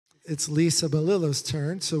it's Lisa Melillo's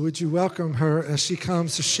turn. So would you welcome her as she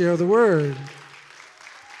comes to share the word?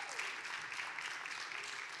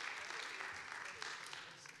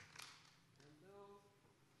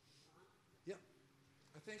 Yep,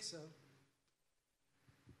 I think so.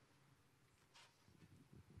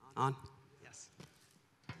 On? Yes.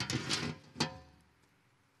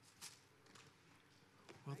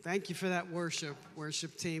 Well, thank you for that worship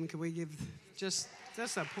team. Can we give just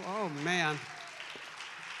a, oh man.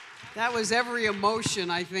 That was every emotion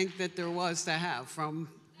I think that there was to have, from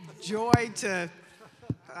joy to,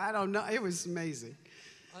 I don't know, it was amazing.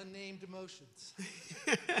 Unnamed emotions.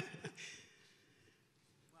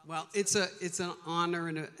 Well, it's an honor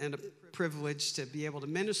and a privilege to be able to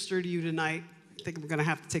minister to you tonight. I think I'm going to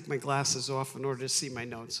have to take my glasses off in order to see my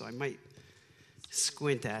notes, so I might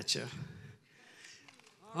squint at you.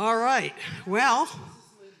 All right. Well,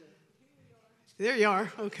 there you are.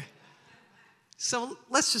 Okay. So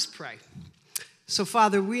let's just pray. So,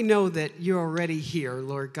 Father, we know that you're already here,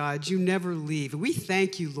 Lord God. You never leave. We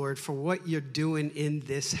thank you, Lord, for what you're doing in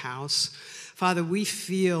this house. Father, we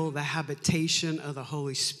feel the habitation of the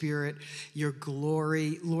Holy Spirit, your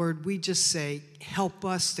glory. Lord, we just say, help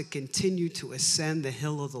us to continue to ascend the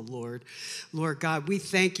hill of the Lord. Lord God, we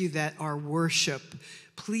thank you that our worship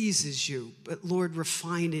pleases you, but Lord,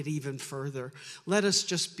 refine it even further. Let us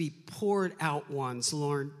just be poured out ones,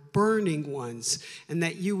 Lord, burning ones, and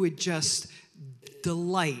that you would just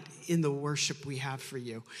delight in the worship we have for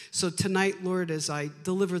you. So tonight, Lord, as I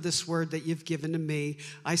deliver this word that you've given to me,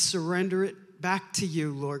 I surrender it back to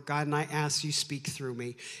you, Lord God, and I ask you speak through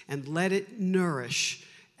me and let it nourish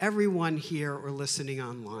everyone here or listening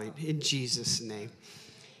online. In Jesus' name,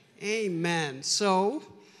 amen. So,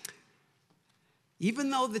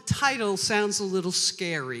 even though the title sounds a little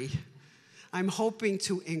scary, I'm hoping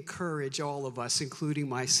to encourage all of us, including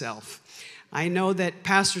myself. I know that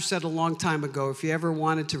Pastor said a long time ago, if you ever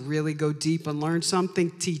wanted to really go deep and learn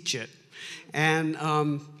something, teach it.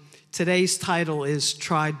 And today's title is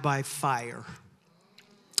Tried by Fire.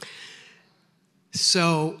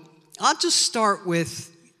 So I'll just start with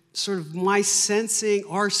sort of my sensing,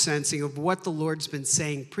 our sensing of what the Lord's been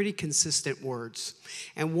saying, pretty consistent words.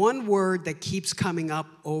 And one word that keeps coming up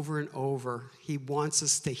over and over, he wants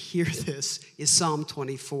us to hear this, is Psalm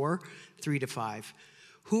 24, 3-5.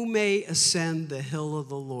 Who may ascend the hill of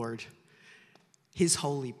the Lord, his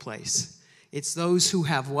holy place? It's those who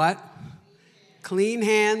have what? Clean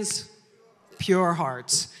hands, pure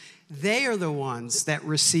hearts. They are the ones that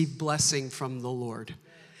receive blessing from the Lord.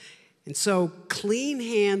 And so, clean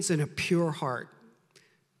hands and a pure heart,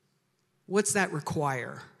 what's that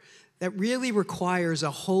require? That really requires a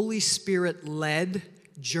Holy Spirit-led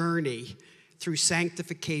journey through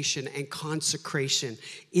sanctification and consecration.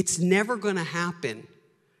 It's never going to happen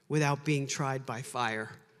without being tried by fire.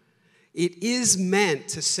 It is meant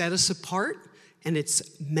to set us apart, and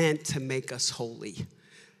it's meant to make us holy.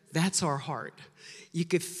 That's our heart. You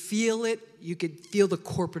could feel it. You could feel the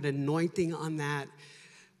corporate anointing on that.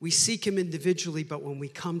 We seek him individually, but when we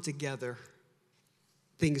come together,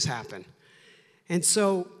 things happen. And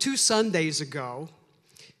so 2 Sundays ago,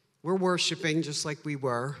 we're worshiping just like we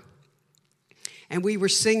were, and we were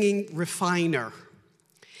singing Refiner.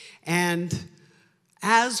 And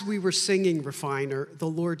as we were singing Refiner, the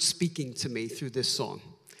Lord's speaking to me through this song.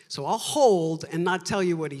 So I'll hold and not tell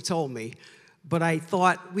you what he told me, but I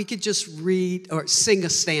thought we could just read or sing a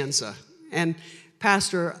stanza. And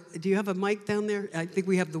Pastor, do you have a mic down there? I think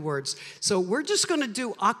we have the words. So we're just going to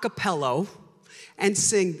do a cappella and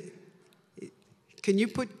sing. Can you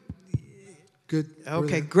put? Good.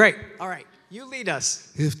 Okay, great. All right, you lead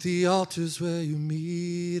us. If the altar's where you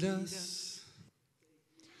meet us,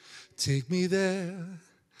 take me there,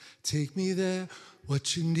 take me there.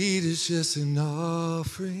 What you need is just an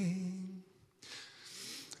offering.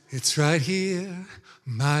 It's right here,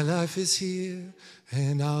 my life is here,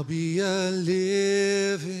 and I'll be a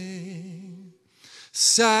living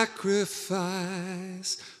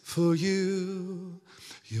sacrifice for you.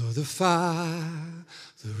 You're the fire,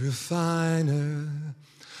 the refiner.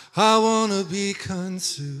 I want to be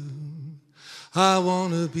consumed. I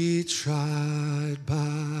want to be tried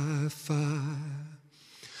by fire.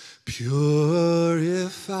 Purified.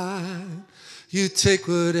 You take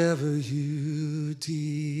whatever you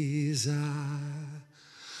desire.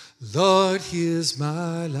 Lord, here's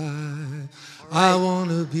my life. Right. I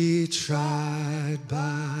want to be tried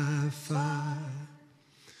by fire.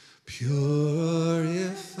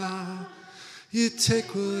 Purify. You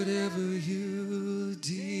take whatever you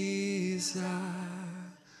desire.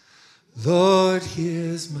 Lord,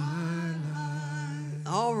 here's my life.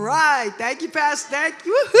 All right. Thank you, Pastor. Thank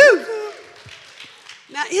you. Woo-hoo.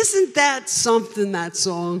 Now, isn't that something, that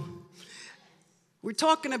song? We're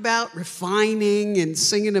talking about refining and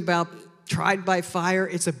singing about tried by fire.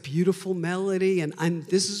 It's a beautiful melody, and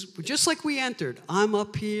this is just like we entered. I'm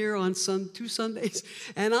up here on 2 Sundays,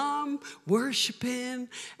 and I'm worshiping,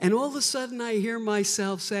 and all of a sudden I hear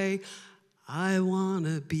myself say, I want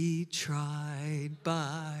to be tried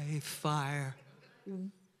by fire.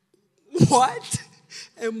 What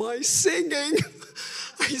am I singing?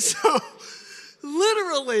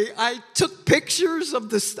 Literally, I took pictures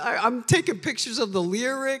of I'm taking pictures of the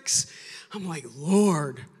lyrics. I'm like,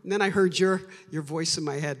 Lord. And then I heard your voice in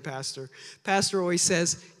my head, Pastor. Pastor always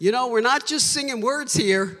says, we're not just singing words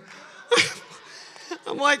here.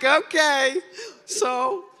 I'm like, okay.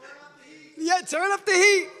 So, turn up the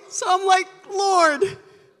heat. So I'm like, Lord,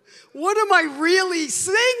 what am I really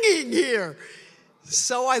singing here?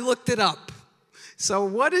 So I looked it up. So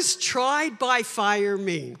what does tried by fire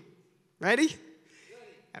mean? Ready?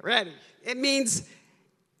 Ready. It means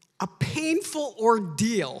a painful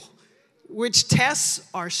ordeal which tests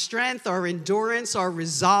our strength, our endurance, our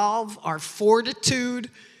resolve, our fortitude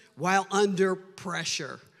while under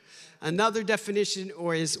pressure. Another definition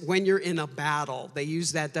is when you're in a battle. They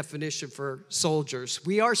use that definition for soldiers.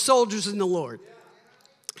 We are soldiers in the Lord.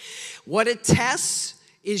 What it tests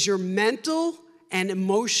is your mental and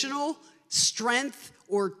emotional strength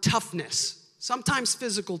or toughness, sometimes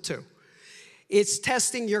physical too. It's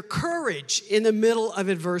testing your courage in the middle of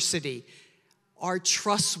adversity, our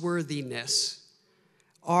trustworthiness,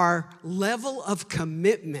 our level of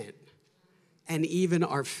commitment, and even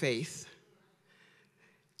our faith.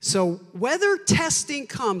 So whether testing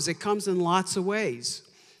comes, it comes in lots of ways.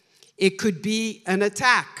 It could be an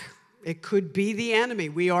attack. It could be the enemy.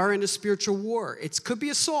 We are in a spiritual war. It could be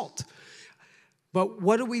assault. But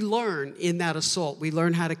what do we learn in that assault? We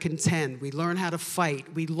learn how to contend. We learn how to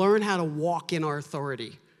fight. We learn how to walk in our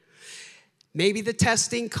authority. Maybe the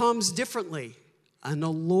testing comes differently. An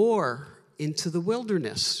allure into the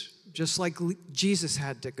wilderness, just like Jesus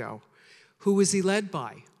had to go. Who was he led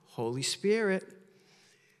by? Holy Spirit.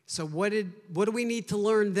 So what do we need to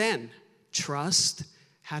learn then? Trust,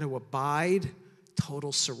 how to abide,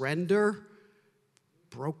 total surrender,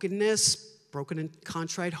 brokenness, broken and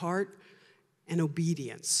contrite heart, and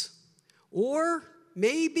obedience. Or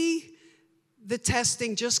maybe the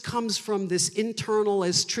testing just comes from this internal,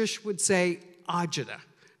 as Trish would say, agita,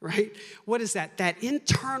 right? What is that? That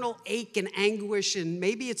internal ache and anguish, and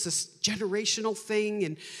maybe it's a generational thing,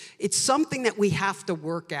 and it's something that we have to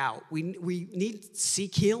work out. We need to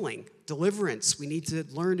seek healing, deliverance. We need to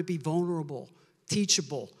learn to be vulnerable,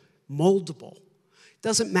 teachable, moldable. It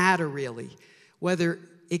doesn't matter really whether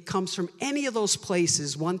it comes from any of those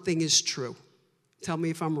places. One thing is true. Tell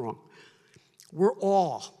me if I'm wrong. We're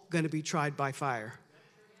all going to be tried by fire,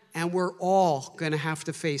 and we're all going to have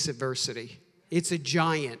to face adversity. It's a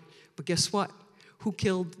giant. But guess what? Who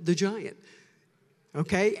killed the giant?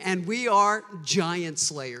 Okay? And we are giant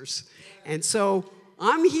slayers. And so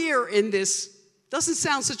I'm here in this, doesn't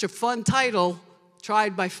sound such a fun title,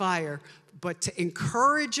 Tried by Fire, but to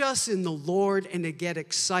encourage us in the Lord and to get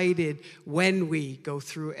excited when we go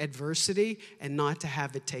through adversity and not to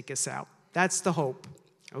have it take us out. That's the hope.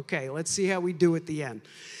 Okay, let's see how we do at the end.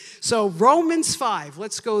 So Romans 5,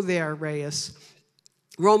 let's go there, Reyes.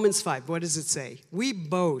 Romans 5, what does it say? We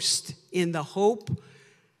boast in the hope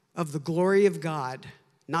of the glory of God.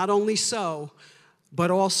 Not only so,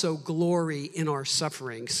 but also glory in our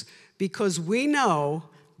sufferings. Because we know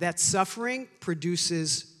that suffering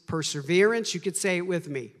produces perseverance. You could say it with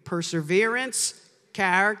me. Perseverance,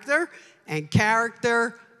 character, and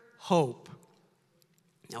character, hope.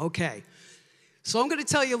 Okay. So I'm going to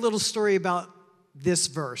tell you a little story about this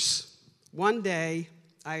verse. One day,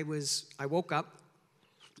 I woke up,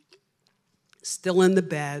 still in the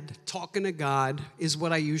bed, talking to God is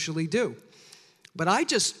what I usually do. But I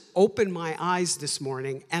just opened my eyes this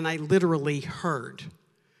morning, and I literally heard,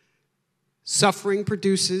 suffering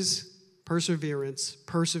produces perseverance,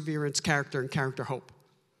 perseverance, character, and character, hope.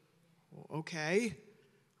 Okay,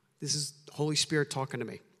 this is the Holy Spirit talking to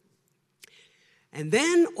me. And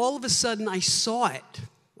then all of a sudden I saw it.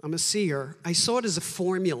 I'm a seer. I saw it as a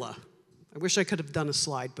formula. I wish I could have done a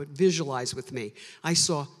slide, but visualize with me. I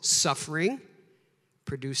saw suffering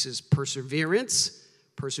produces perseverance,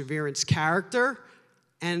 perseverance, character,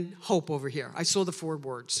 and hope over here. I saw the 4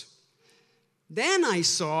 words. Then I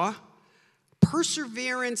saw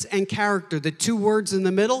perseverance and character, the 2 words in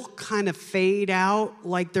the middle, kind of fade out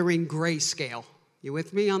like they're in grayscale. You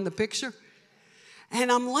with me on the picture?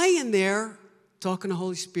 And I'm laying there talking to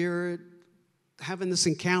Holy Spirit, having this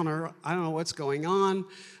encounter. I don't know what's going on.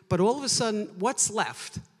 But all of a sudden, what's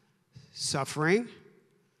left? Suffering,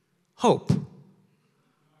 hope.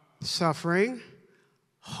 Suffering,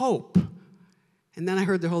 hope. And then I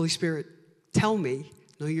heard the Holy Spirit tell me,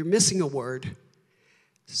 no, you're missing a word.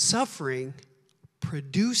 Suffering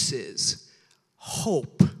produces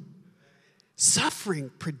hope. Suffering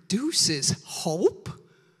produces hope?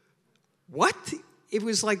 What? It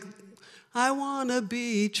was like, I want to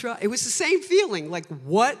be tried. It was the same feeling, like,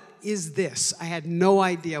 what is this? I had no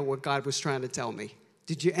idea what God was trying to tell me.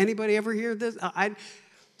 Did anybody ever hear this?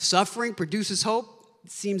 Suffering produces hope? It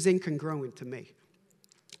seems incongruent to me.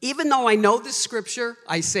 Even though I know this scripture,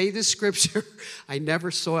 I say this scripture, I never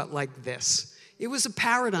saw it like this. It was a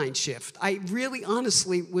paradigm shift. I really,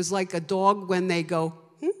 honestly, was like a dog when they go,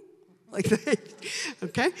 like that,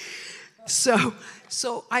 okay? So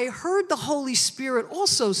I heard the Holy Spirit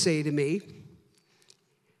also say to me,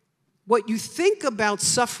 what you think about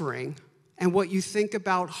suffering and what you think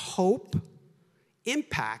about hope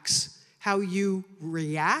impacts how you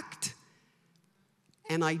react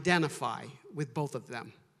and identify with both of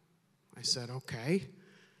them. I said, okay.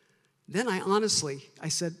 Then I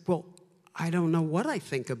said, well, I don't know what I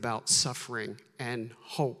think about suffering and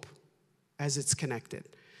hope as it's connected.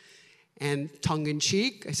 And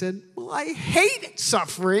tongue-in-cheek, I said, well, I hate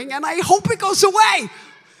suffering and I hope it goes away.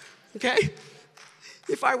 Okay?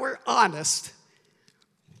 If I were honest.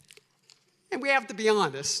 And we have to be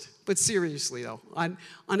honest. But seriously, though, on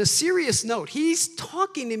a serious note, he's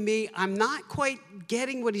talking to me. I'm not quite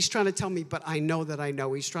getting what he's trying to tell me, but I know that I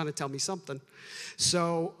know he's trying to tell me something.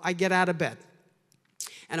 So I get out of bed,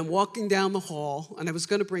 and I'm walking down the hall, and I was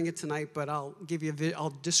going to bring it tonight, but I'll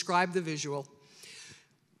describe the visual.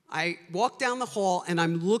 I walk down the hall, and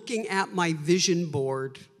I'm looking at my vision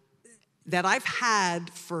board that I've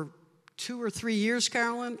had for 2 or 3 years,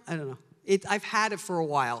 Carolyn. I don't know. I've had it for a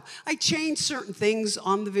while. I changed certain things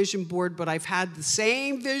on the vision board, but I've had the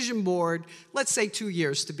same vision board, let's say 2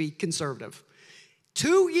 years to be conservative.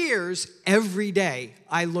 2 years every day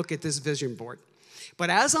I look at this vision board. But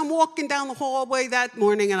as I'm walking down the hallway that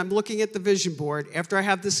morning and I'm looking at the vision board, after I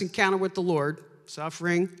have this encounter with the Lord,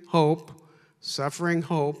 suffering, hope,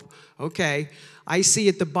 okay, I see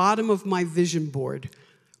at the bottom of my vision board,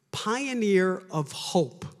 pioneer of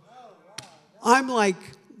hope. I'm like,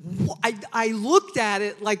 I looked at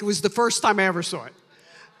it like it was the first time I ever saw it.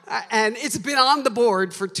 And it's been on the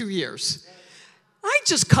board for 2 years. I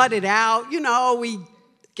just cut it out. You know, we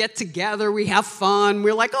get together, we have fun.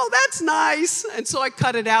 We're like, oh, that's nice. And so I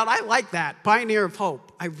cut it out. I like that, pioneer of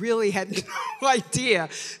hope. I really had no idea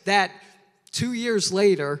that 2 years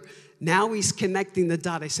later, now he's connecting the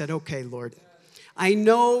dot. I said, okay, Lord, I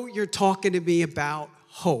know you're talking to me about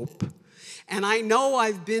hope. And I know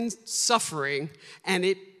I've been suffering, and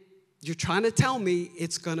you're trying to tell me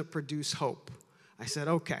it's going to produce hope. I said,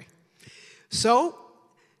 okay. So,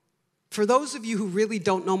 for those of you who really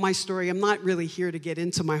don't know my story, I'm not really here to get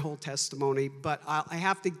into my whole testimony, but I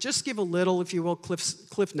have to just give a little, if you will,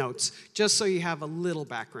 cliff notes, just so you have a little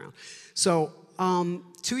background. So,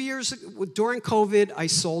 2 years during COVID, I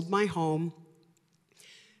sold my home.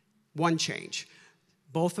 One change.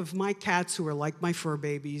 Both of my cats, who are like my fur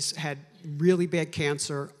babies, had really bad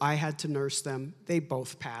cancer. I had to nurse them. They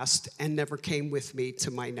both passed and never came with me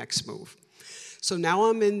to my next move. So now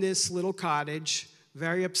I'm in this little cottage,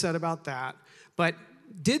 very upset about that, but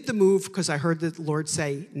did the move because I heard the Lord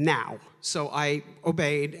say, now. So I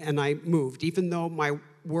obeyed and I moved, even though my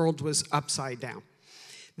world was upside down.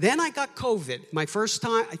 Then I got COVID. My first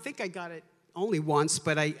time, I think I got it only once,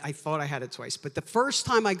 but I thought I had it twice. But the first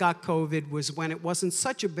time I got COVID was when it wasn't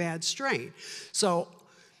such a bad strain. So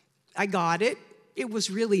I got it. It was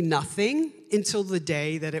really nothing until the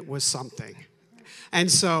day that it was something. And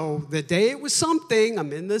so the day it was something,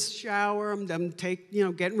 I'm in this shower, I'm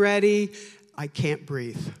getting ready. I can't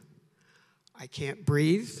breathe. I can't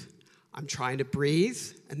breathe. I'm trying to breathe,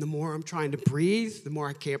 and the more I'm trying to breathe, the more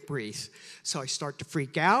I can't breathe. So I start to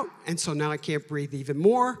freak out, and so now I can't breathe even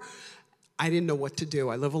more. I didn't know what to do.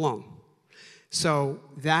 I live alone. So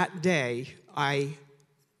that day, I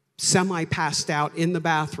semi-passed out in the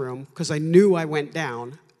bathroom because I knew I went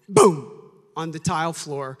down. Boom! On the tile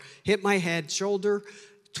floor, hit my head, shoulder,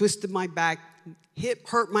 twisted my back,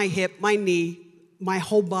 hurt my hip, my knee. My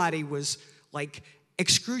whole body was like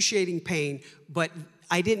excruciating pain, but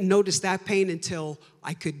I didn't notice that pain until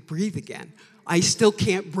I could breathe again. I still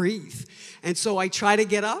can't breathe. And so I try to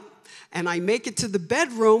get up, and I make it to the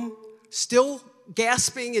bedroom, still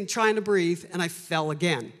gasping and trying to breathe, and I fell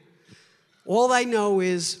again. All I know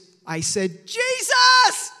is I said,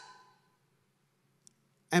 Jesus!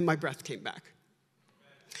 And my breath came back.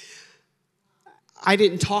 I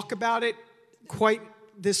didn't talk about it quite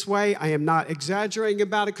this way. I am not exaggerating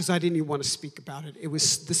about it because I didn't even want to speak about it. It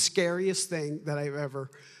was the scariest thing that I've ever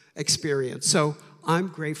experienced. So I'm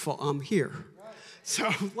grateful I'm here. So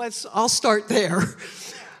I'll start there.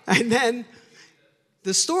 And then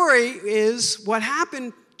the story is what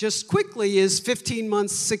happened just quickly is 15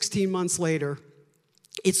 months, 16 months later,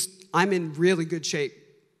 I'm in really good shape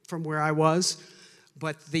from where I was,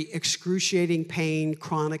 but the excruciating pain,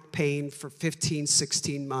 chronic pain for 15,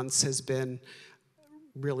 16 months has been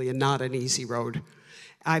really not an easy road.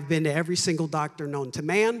 I've been to every single doctor known to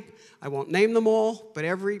man. I won't name them all, but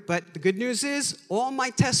the good news is all my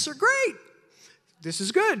tests are great. This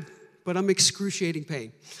is good, but I'm excruciating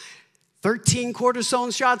pain. 13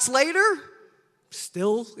 cortisone shots later,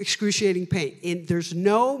 still excruciating pain. There's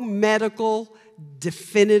no medical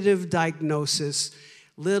definitive diagnosis.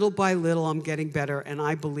 Little by little, I'm getting better, and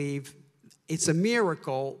I believe it's a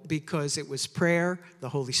miracle because it was prayer, the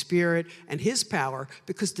Holy Spirit, and His power,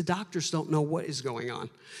 because the doctors don't know what is going on.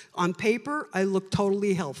 On paper, I look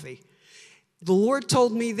totally healthy. The Lord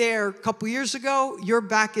told me there a couple years ago, your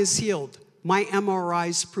back is healed. My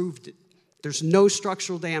MRIs proved it. There's no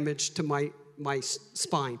structural damage to my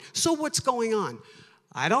spine. So what's going on?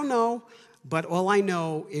 I don't know, but all I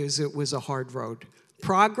know is it was a hard road.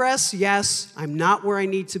 Progress, yes, I'm not where I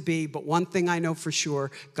need to be, but one thing I know for sure,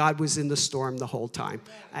 God was in the storm the whole time.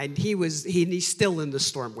 And he's still in the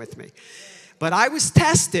storm with me. But I was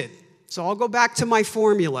tested, so I'll go back to my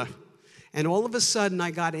formula. And all of a sudden, I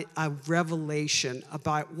got a revelation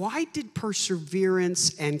about why did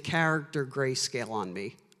perseverance and character grayscale on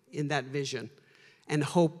me in that vision, and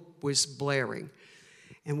hope was blaring.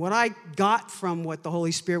 And what I got from what the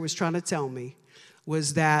Holy Spirit was trying to tell me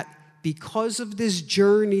was that because of this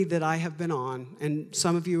journey that I have been on, and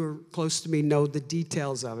some of you who are close to me know the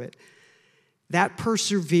details of it, that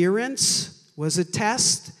perseverance was a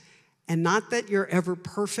test, and not that you're ever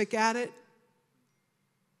perfect at it,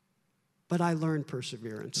 but I learned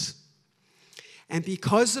perseverance. And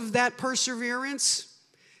because of that perseverance,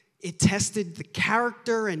 it tested the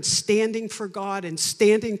character and standing for God and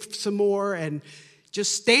standing some more and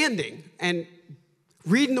just standing and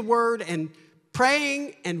reading the Word and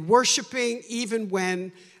praying and worshiping even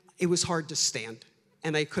when it was hard to stand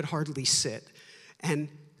and I could hardly sit. And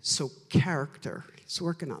so character, it's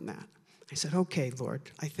working on that. I said, okay, Lord,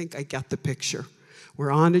 I think I got the picture.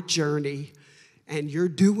 We're on a journey and you're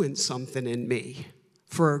doing something in me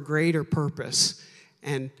for a greater purpose.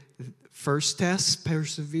 And first test,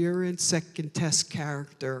 perseverance. Second test,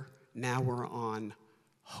 character. Now we're on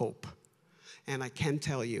hope. And I can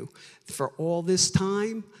tell you, for all this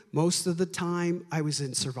time, most of the time, I was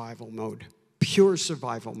in survival mode, pure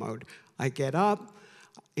survival mode. I get up.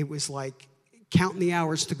 It was like counting the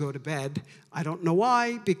hours to go to bed. I don't know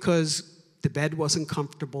why, because the bed wasn't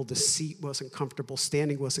comfortable, the seat wasn't comfortable,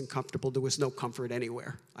 standing wasn't comfortable, there was no comfort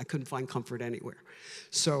anywhere. I couldn't find comfort anywhere.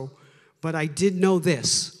 But I did know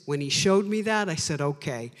this. When He showed me that, I said,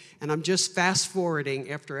 okay. And I'm just fast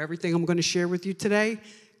forwarding after everything I'm going to share with you today.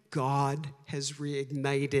 God has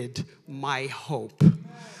reignited my hope.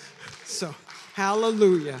 So,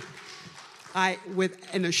 hallelujah.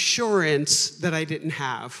 With an assurance that I didn't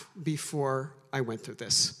have before I went through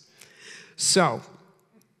this. So,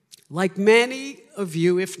 like many of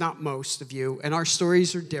you, if not most of you, and our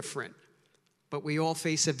stories are different, but we all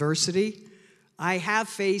face adversity. I have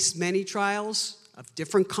faced many trials of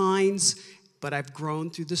different kinds, but I've grown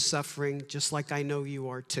through the suffering, just like I know you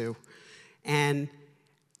are too. And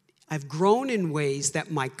I've grown in ways that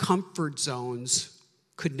my comfort zones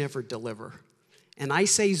could never deliver. And I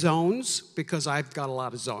say zones because I've got a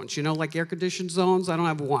lot of zones. You know, like air-conditioned zones? I don't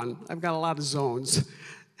have one. I've got a lot of zones.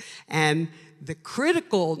 And the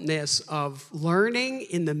criticalness of learning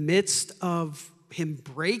in the midst of Him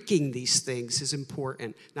breaking these things is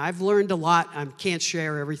important. Now, I've learned a lot. I can't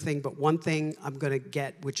share everything, but one thing I'm going to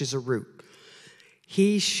get, which is a root.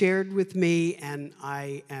 He shared with me, and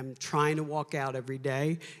I am trying to walk out every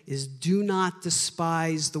day, is do not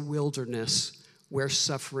despise the wilderness where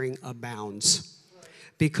suffering abounds.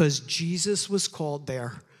 Because Jesus was called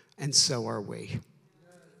there, and so are we.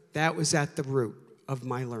 That was at the root of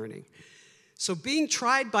my learning. So being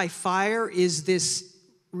tried by fire is this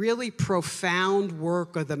really profound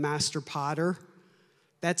work of the master potter.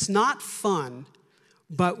 That's not fun,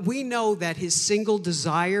 but we know that his single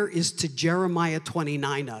desire is to Jeremiah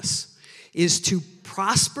 29 us, is to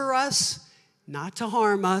prosper us, not to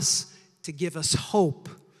harm us, to give us hope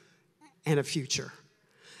and a future.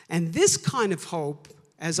 And this kind of hope,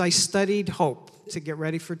 as I studied hope to get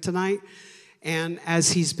ready for tonight, and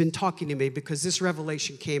as he's been talking to me, because this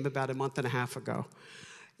revelation came about a month and a half ago,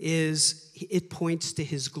 is it points to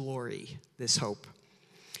his glory, this hope.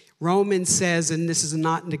 Romans says, and this is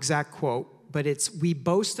not an exact quote, but it's, we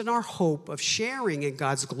boast in our hope of sharing in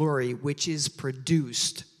God's glory, which is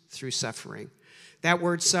produced through suffering. That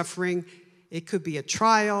word suffering, it could be a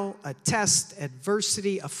trial, a test,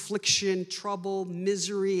 adversity, affliction, trouble,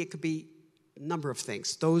 misery. It could be a number of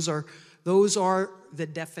things. Those are the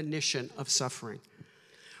definition of suffering.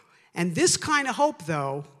 And this kind of hope,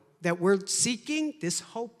 though, that we're seeking, this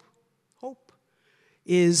hope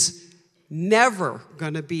is never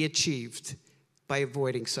going to be achieved by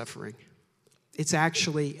avoiding suffering. It's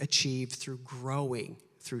actually achieved through growing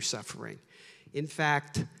through suffering. In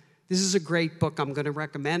fact, this is a great book I'm going to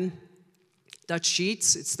recommend. Dutch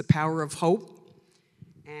Sheets, it's The Power of Hope.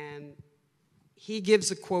 And he gives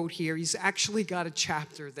a quote here. He's actually got a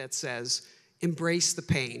chapter that says, embrace the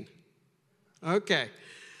pain. Okay.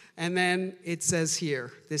 And then it says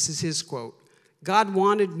here, this is his quote, God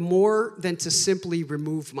wanted more than to simply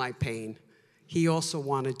remove my pain. He also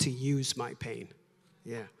wanted to use my pain.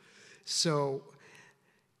 Yeah. So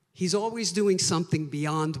he's always doing something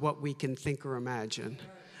beyond what we can think or imagine.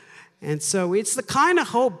 And so it's the kind of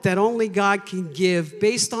hope that only God can give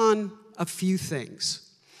based on a few things.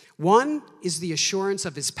 One is the assurance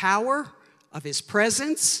of his power, of his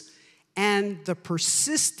presence, and the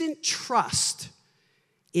persistent trust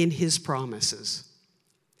in his promises.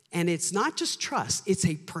 And it's not just trust, it's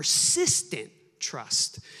a persistent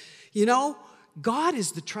trust. You know, God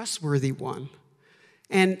is the trustworthy one.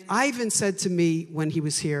 And Ivan said to me when he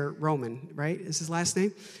was here, Roman, right, is his last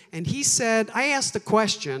name? And he said, I asked a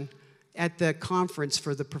question at the conference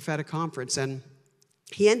for the prophetic conference, and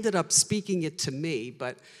he ended up speaking it to me,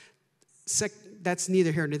 but that's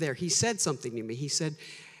neither here nor there. He said something to me. He said,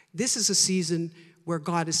 this is a season where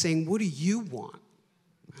God is saying, what do you want?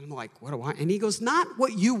 And I'm like, what do I? And he goes, not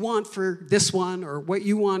what you want for this one or what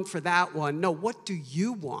you want for that one. No, what do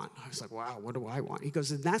you want? I was like, wow, what do I want? He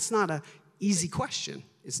goes, that's not an easy question.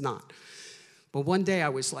 It's not. But one day I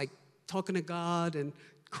was like talking to God and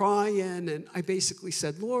crying, and I basically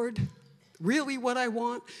said, Lord, really what I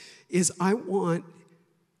want is I want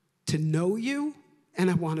to know you and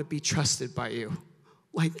I want to be trusted by you.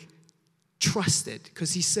 Like, trusted.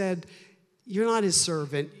 Because he said, you're not his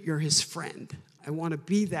servant, you're his friend. I want to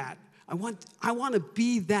be that. I want to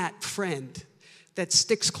be that friend that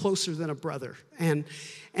sticks closer than a brother. And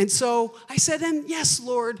so I said, and yes,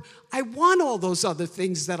 Lord, I want all those other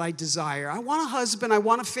things that I desire. I want a husband. I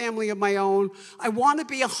want a family of my own. I want to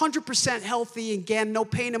be 100% healthy. Again, no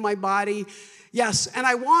pain in my body. Yes, and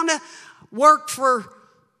I want to work for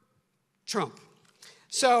Trump.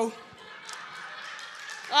 So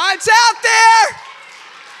it's out there.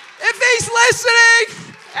 If he's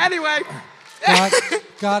listening. Anyway.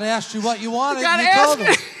 God asked you what you wanted, God you told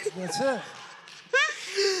asked him. me. That's it.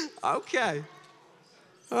 Okay.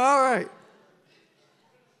 All right.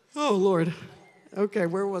 Oh, Lord. Okay,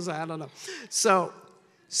 where was I? I don't know. So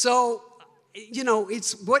you know,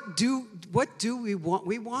 it's what do we want?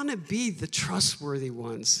 We want to be the trustworthy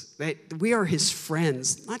ones. That we are his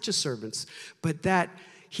friends, not just servants, but that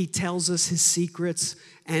he tells us his secrets,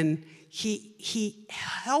 and he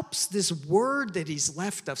helps this word that he's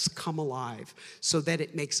left us come alive so that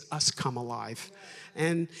it makes us come alive.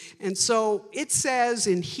 And so it says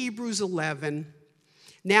in Hebrews 11,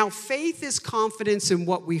 now faith is confidence in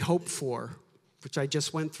what we hope for, which I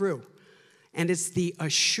just went through. And it's the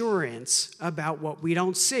assurance about what we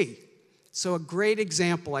don't see. So a great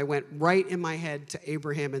example, I went right in my head to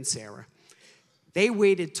Abraham and Sarah. They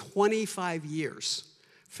waited 25 years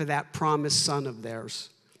for that promised son of theirs.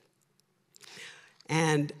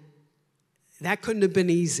 And that couldn't have been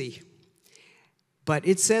easy. But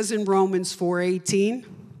it says in Romans 4:18,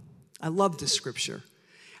 I love this scripture,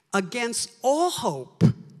 against all hope,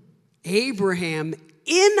 Abraham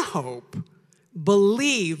in hope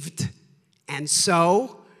believed, and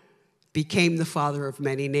so became the father of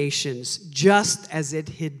many nations, just as it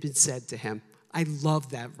had been said to him. I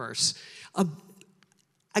love that verse.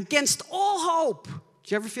 Against all hope.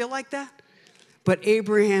 Did you ever feel like that? But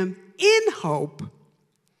Abraham in hope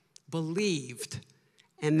believed.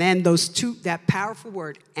 And then that powerful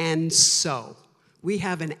word, and so. We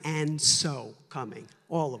have an and so coming,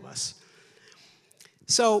 all of us.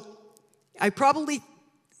 So I probably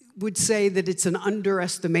would say that it's an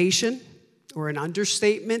underestimation or an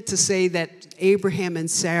understatement to say that Abraham and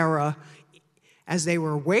Sarah, as they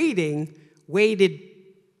were waited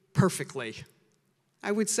perfectly.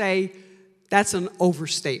 I would say that's an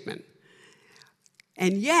overstatement.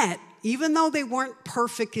 And yet, even though they weren't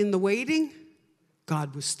perfect in the waiting,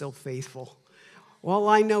 God was still faithful. All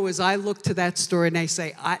I know is I look to that story and I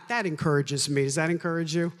say, that encourages me. Does that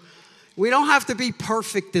encourage you? We don't have to be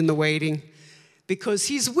perfect in the waiting, because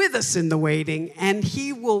he's with us in the waiting, and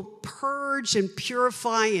he will purge and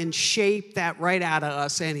purify and shape that right out of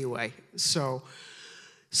us anyway. So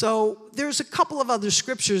there's a couple of other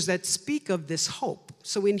scriptures that speak of this hope.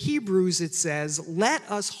 So in Hebrews it says, let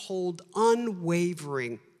us hold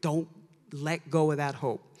unwavering, don't let go of that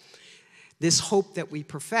hope. This hope that we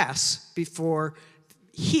profess before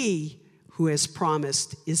he who has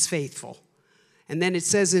promised is faithful. And then it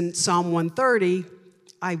says in Psalm 130,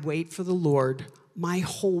 I wait for the Lord, my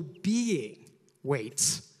whole being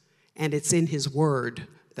waits, and it's in his word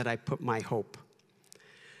that I put my hope.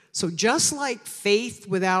 So just like faith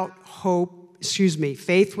without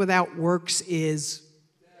works is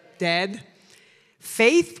dead,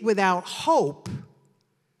 faith without hope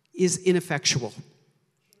is ineffectual.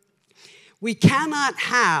 We cannot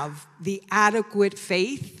have the adequate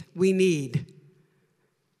faith we need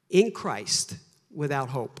in Christ without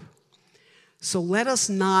hope. So let us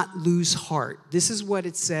not lose heart. This is what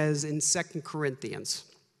it says in 2 Corinthians.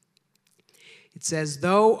 It says,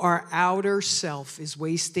 though our outer self is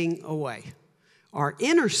wasting away, our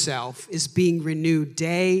inner self is being renewed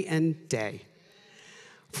day and day.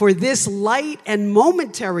 For this light and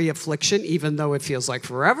momentary affliction, even though it feels like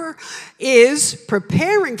forever, is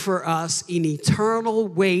preparing for us an eternal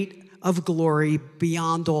weight of glory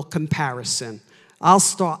beyond all comparison. I'll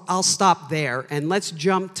stop there, and let's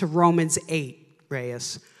jump to Romans 8,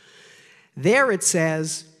 Reyes. There it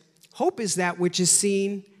says, hope is that which is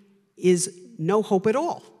seen is no hope at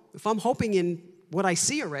all. If I'm hoping in what I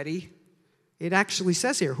see already, it actually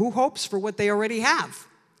says here, who hopes for what they already have,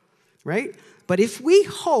 right? But if we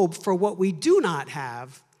hope for what we do not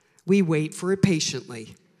have, we wait for it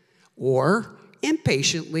patiently, or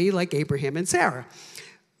impatiently like Abraham and Sarah.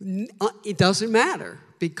 It doesn't matter,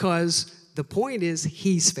 because the point is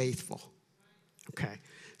he's faithful. Okay,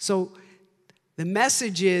 so the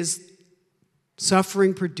message is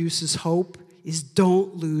suffering produces hope, is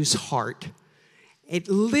don't lose heart. It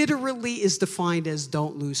literally is defined as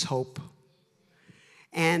don't lose hope.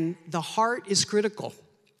 And the heart is critical.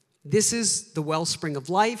 This is the wellspring of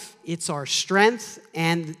life. It's our strength.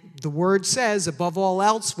 And the word says, above all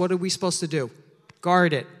else, what are we supposed to do?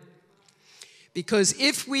 Guard it. Because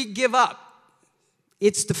if we give up,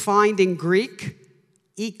 it's defined in Greek,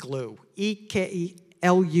 ekluo,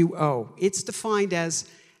 E-K-E-L-U-O. It's defined as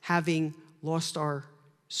having lost our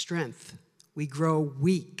strength. We grow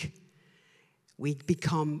weak. We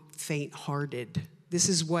become faint-hearted. This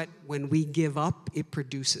is what, when we give up, it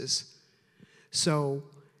produces. So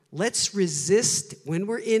let's resist, when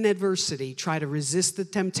we're in adversity, try to resist the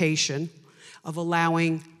temptation of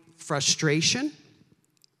allowing frustration,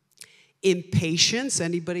 impatience.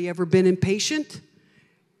 Anybody ever been impatient?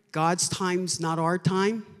 God's time's not our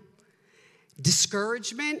time.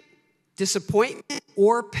 Discouragement, disappointment,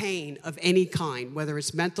 or pain of any kind, whether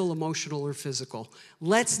it's mental, emotional, or physical.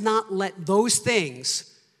 Let's not let those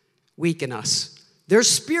things weaken us. There's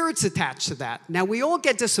spirits attached to that. Now, we all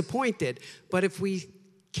get disappointed, but if we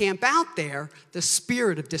camp out there, the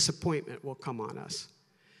spirit of disappointment will come on us.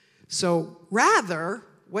 So rather,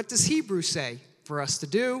 what does Hebrews say for us to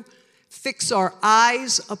do? Fix our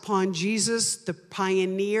eyes upon Jesus, the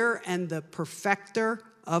pioneer and the perfecter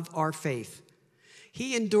of our faith.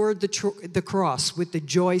 He endured the cross with the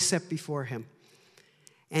joy set before him.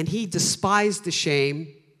 And he despised the shame.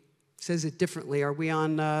 Says it differently. Are we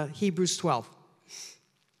on Hebrews 12?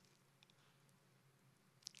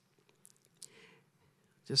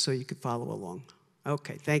 Just so you could follow along.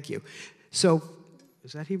 Okay, thank you. So,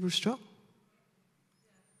 is that Hebrews 12?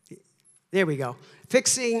 There we go.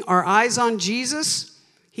 Fixing our eyes on Jesus.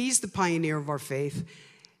 He's the pioneer of our faith.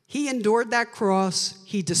 He endured that cross.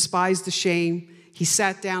 He despised the shame. He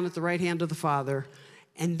sat down at the right hand of the Father.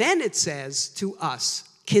 And then it says to us,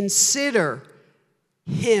 consider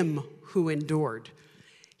him who endured.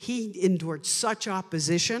 He endured such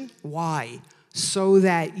opposition. Why? So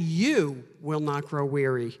that you will not grow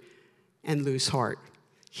weary and lose heart.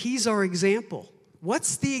 He's our example.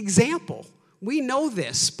 What's the example? We know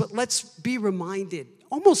this, but let's be reminded,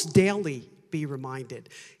 almost daily be reminded.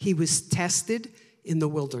 He was tested in the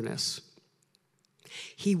wilderness.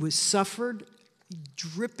 He was suffered,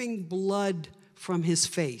 dripping blood from his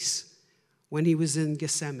face when he was in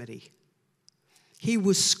Gethsemane. He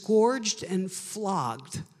was scourged and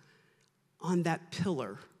flogged on that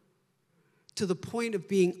pillar to the point of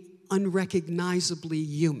being unrecognizably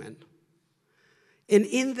human. And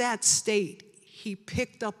in that state, he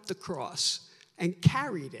picked up the cross and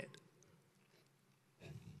carried it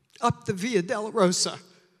up the Via Dolorosa.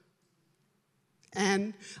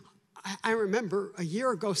 And I remember a year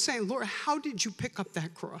ago saying, Lord, how did you pick up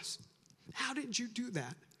that cross? How did you do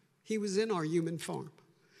that? He was in our human form.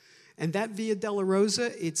 And that Via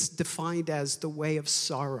Dolorosa, it's defined as the way of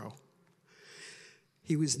sorrow.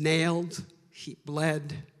 He was nailed, he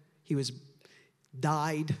bled, he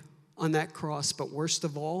died on that cross, but worst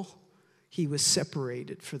of all, he was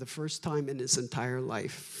separated for the first time in his entire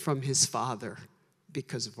life from his Father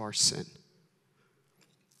because of our sin.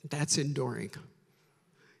 That's enduring.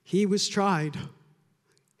 He was tried,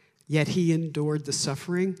 yet he endured the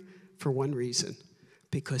suffering for one reason,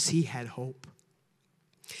 because he had hope.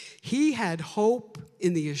 He had hope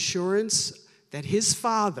in the assurance that his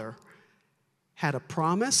Father had a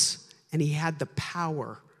promise and he had the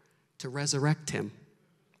power to resurrect him.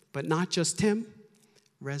 But not just him,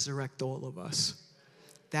 resurrect all of us.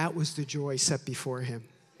 That was the joy set before him.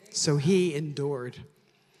 So he endured.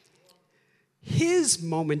 His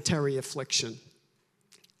momentary affliction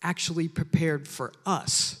actually prepared for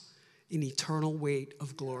us an eternal weight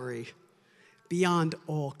of glory beyond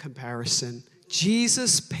all comparison.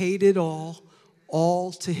 Jesus paid it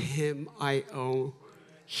all to him I owe.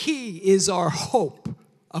 He is our hope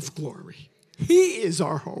of glory. He is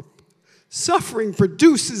our hope. Suffering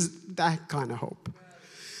produces that kind of hope.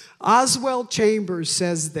 Oswald Chambers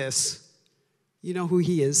says this. You know who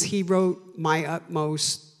he is. He wrote My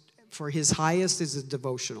Utmost, for his highest is a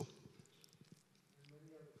devotional.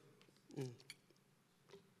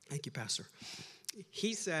 Thank you, Pastor.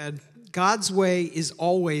 He said, God's way is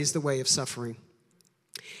always the way of suffering,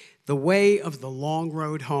 the way of the long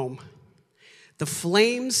road home. The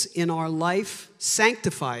flames in our life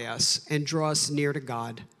sanctify us and draw us near to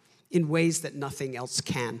God in ways that nothing else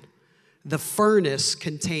can. The furnace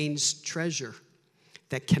contains treasure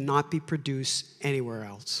that cannot be produced anywhere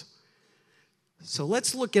else. So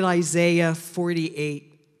let's look at Isaiah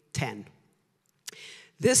 48:10.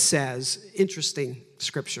 This says, interesting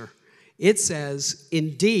scripture. It says,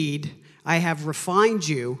 indeed, I have refined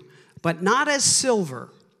you, but not as silver.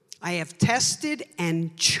 I have tested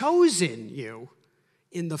and chosen you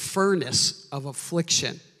in the furnace of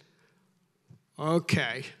affliction.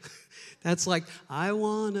 Okay. That's like, I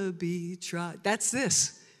want to be tried. That's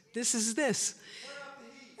this. This is this.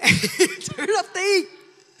 Turn up the heat.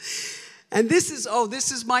 And this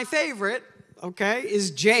is my favorite, okay,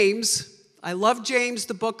 is James. I love James,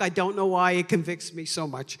 the book. I don't know why it convicts me so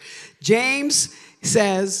much. James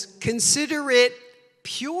says, consider it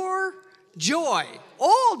pure joy,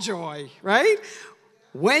 all joy, right?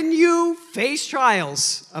 When you face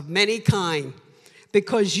trials of many kind,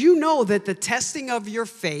 because you know that the testing of your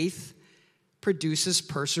faith produces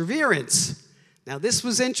perseverance. Now, this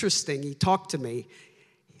was interesting. He talked to me.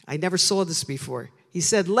 I never saw this before. He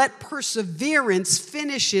said, let perseverance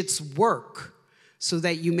finish its work so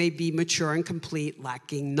that you may be mature and complete,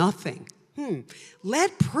 lacking nothing.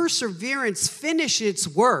 Let perseverance finish its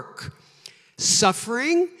work.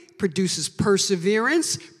 Suffering produces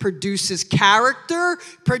perseverance, produces character,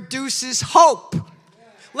 produces hope.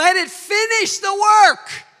 Let it finish the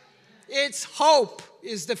work. Its hope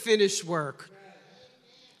is the finished work.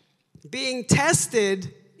 Being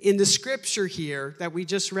tested in the scripture here that we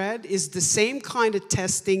just read is the same kind of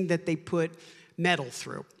testing that they put metal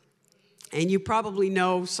through. And you probably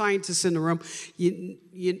know, scientists in the room,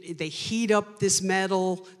 they heat up this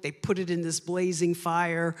metal, they put it in this blazing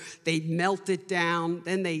fire, they melt it down,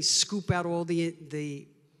 then they scoop out all the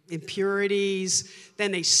impurities,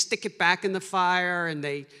 then they stick it back in the fire and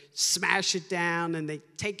they smash it down and they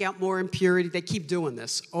take out more impurity. They keep doing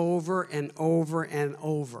this over and over and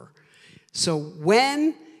over. So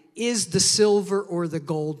when is the silver or the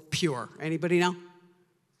gold pure? Anybody know?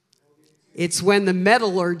 It's when the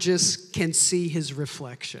metallurgist can see his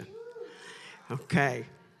reflection. Okay.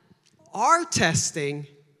 Our testing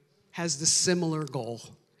has the similar goal,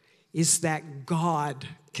 is that God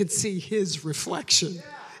can see his reflection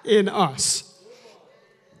in us.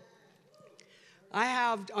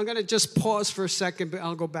 I'm going to just pause for a second, but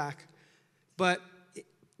I'll go back. But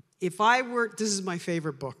this is my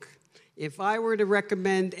favorite book. If I were to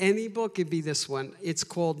recommend any book, it'd be this one. It's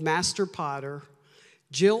called Master Potter.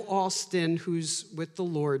 Jill Austin, who's with the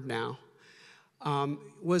Lord now,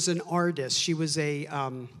 was an artist. She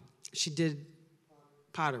did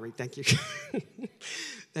pottery. Thank you.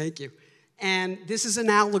 Thank you. And this is an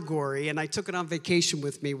allegory, and I took it on vacation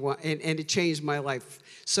with me, and it changed my life.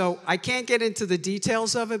 So I can't get into the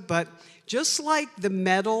details of it, but just like the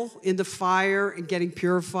metal in the fire and getting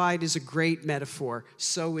purified is a great metaphor,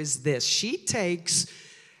 so is this. She takes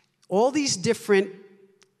all these different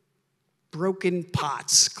broken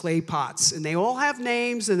pots, clay pots, and they all have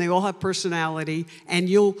names and they all have personality, and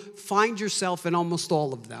you'll find yourself in almost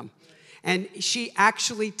all of them. And she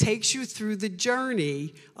actually takes you through the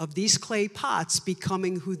journey of these clay pots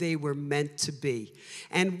becoming who they were meant to be.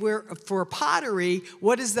 And for pottery,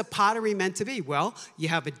 what is the pottery meant to be? Well, you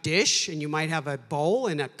have a dish, and you might have a bowl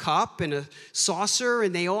and a cup and a saucer,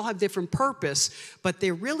 and they all have different purpose, but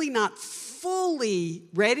they're really not fully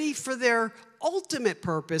ready for their ultimate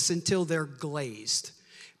purpose until they're glazed.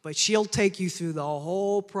 But she'll take you through the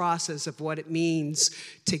whole process of what it means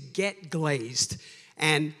to get glazed.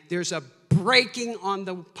 And there's a breaking on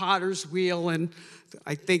the potter's wheel, and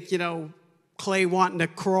I think, clay wanting to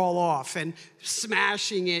crawl off, and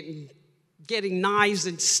smashing it and getting knives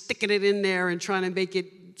and sticking it in there and trying to make it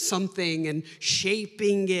something, and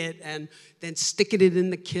shaping it and then sticking it in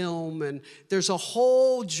the kiln. And there's a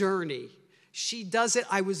whole journey. She does it.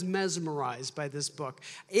 I was mesmerized by this book.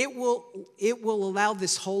 It will allow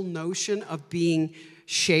this whole notion of being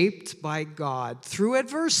shaped by God through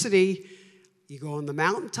adversity. You go on the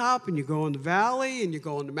mountaintop, and you go in the valley, and you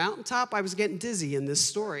go on the mountaintop. I was getting dizzy in this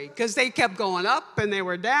story because they kept going up and they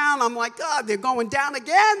were down. I'm like, God, they're going down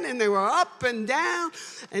again, and they were up and down.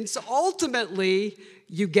 And so ultimately,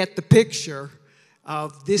 you get the picture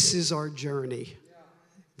of this is our journey,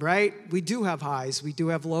 right? We do have highs. We do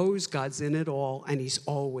have lows. God's in it all, and he's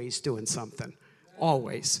always doing something,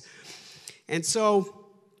 always. And so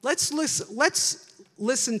let's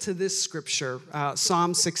listen to this scripture,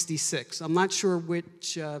 Psalm 66. I'm not sure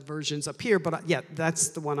which version's up here, but yeah, that's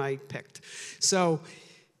the one I picked. So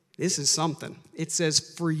this is something. It says,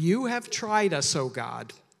 "For you have tried us, O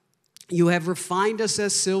God. You have refined us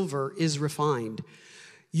as silver is refined.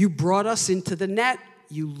 You brought us into the net.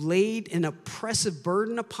 You laid an oppressive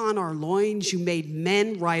burden upon our loins. You made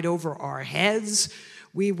men ride over our heads.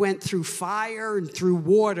 We went through fire and through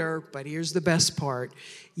water," but here's the best part,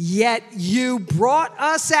 "yet you brought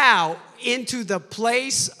us out into the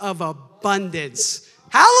place of abundance."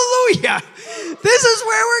 Hallelujah. This is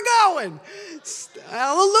where we're going.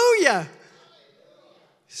 Hallelujah.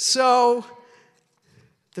 So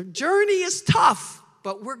the journey is tough,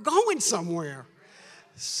 but we're going somewhere.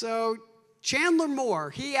 So Chandler Moore,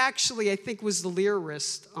 he actually, I think, was the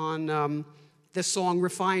lyricist on the song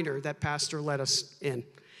Refiner that Pastor led us in.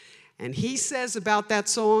 And he says about that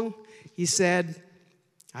song, he said,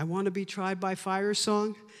 "I want to be tried by fire"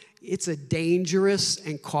 song. It's a dangerous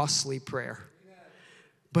and costly prayer.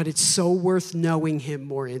 But it's so worth knowing him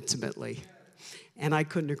more intimately. And I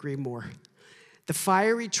couldn't agree more. The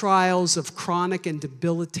fiery trials of chronic and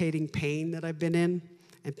debilitating pain that I've been in,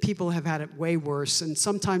 and people have had it way worse. And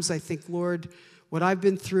sometimes I think, Lord, what I've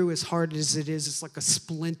been through, as hard as it is, it's like a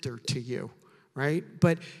splinter to you, right?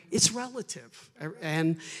 But it's relative.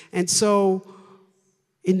 And so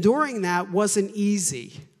enduring that wasn't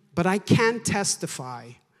easy. But I can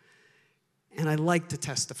testify, and I like to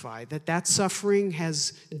testify, that suffering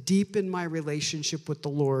has deepened my relationship with the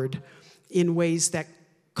Lord in ways that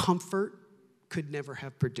comfort could never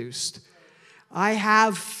have produced. I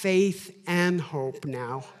have faith and hope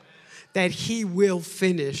now that he will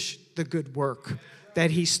finish the good work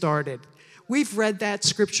that he started. We've read that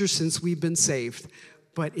scripture since we've been saved,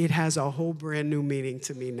 but it has a whole brand new meaning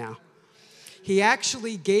to me now. He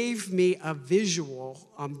actually gave me a visual,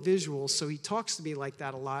 so he talks to me like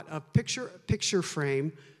that a lot, a picture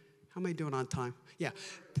frame. How am I doing on time? Yeah,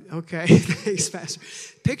 okay, thanks, Pastor.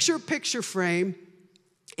 Picture frame,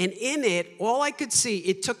 and in it, all I could see,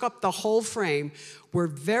 it took up the whole frame, were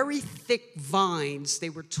very thick vines. They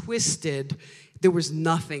were twisted. There was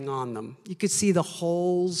nothing on them. You could see the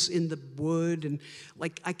holes in the wood, and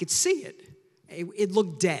like I could see it. It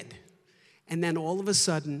looked dead. And then all of a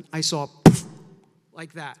sudden, I saw poof,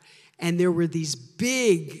 like that. And there were these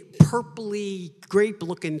big, purpley,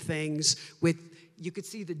 grape-looking things with, you could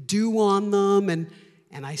see the dew on them.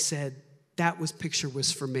 And I said, that picture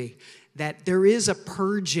was for me. That there is a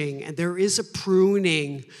purging and there is a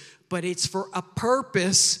pruning, but it's for a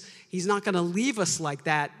purpose. He's not going to leave us like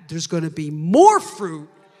that. There's going to be more fruit,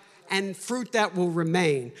 and fruit that will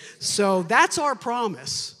remain. So that's our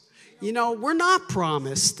promise. You know, we're not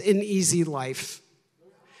promised an easy life.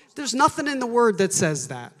 There's nothing in the Word that says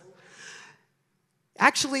that.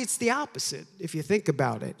 Actually, it's the opposite, if you think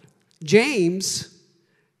about it. James,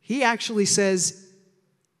 he actually says,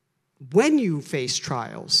 when you face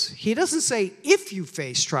trials. He doesn't say if you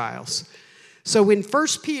face trials. So in 1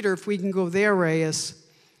 Peter, if we can go there, Reyes,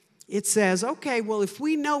 it says, okay, well, if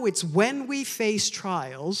we know it's when we face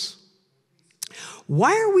trials,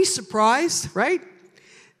 why are we surprised, right?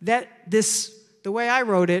 That the way I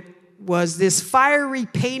wrote it, was this fiery,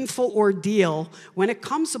 painful ordeal when it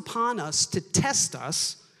comes upon us to test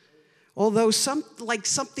us, although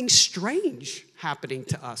something strange happening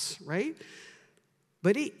to us, right?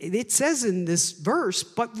 But it says in this verse,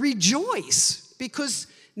 but rejoice, because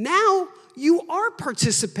now you are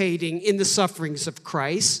participating in the sufferings of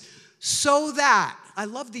Christ, so that, I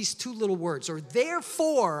love these two little words, or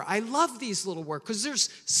therefore, I love these little words, because there's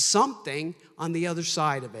something on the other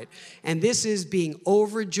side of it. And this is being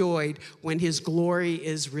overjoyed when his glory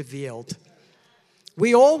is revealed.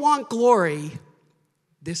 We all want glory.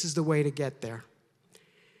 This is the way to get there.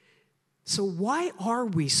 So why are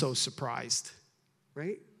we so surprised?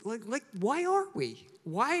 Right? Like why are we?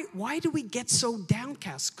 Why do we get so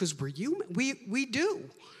downcast? Because we're human. We do.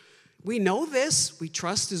 We know this. We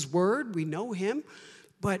trust his word. We know him.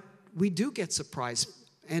 But we do get surprised.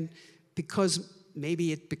 And because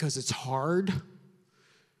it's hard.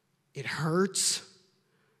 It hurts.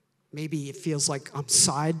 Maybe it feels like I'm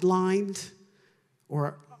sidelined.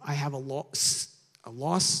 Or I have a loss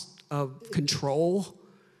of control.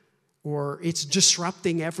 Or it's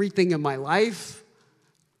disrupting everything in my life.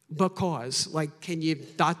 Because, like, can you ...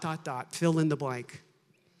 fill in the blank.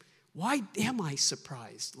 Why am I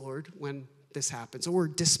surprised, Lord, when this happens, or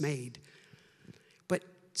dismayed? But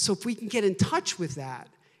so if we can get in touch with that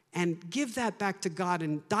and give that back to God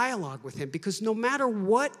and dialogue with him, because no matter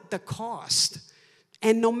what the cost,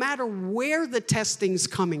 and no matter where the testing's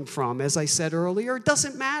coming from, as I said earlier, it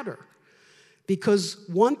doesn't matter. Because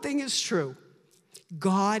one thing is true,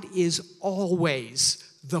 God is always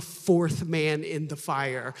the fourth man in the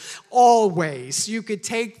fire. Always. You could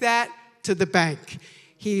take that to the bank.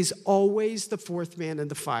 He's always the fourth man in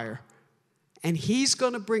the fire. And he's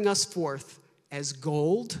going to bring us forth as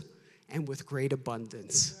gold and with great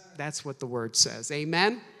abundance. That's what the word says.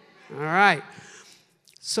 Amen? All right.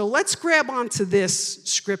 So let's grab onto this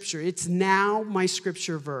scripture. It's now my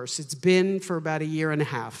scripture verse. It's been for about a year and a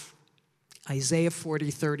half. Isaiah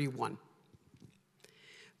 40:31.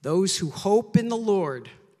 Those who hope in the Lord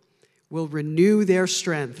will renew their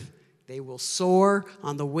strength. They will soar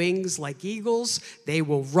on the wings like eagles. They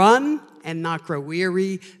will run and not grow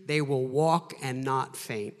weary. They will walk and not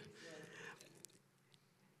faint.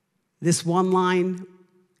 This one line,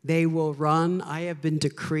 they will run. I have been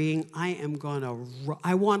decreeing, I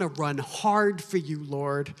want to run hard for you,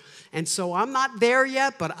 Lord. And so I'm not there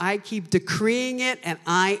yet, but I keep decreeing it, and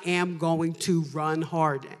I am going to run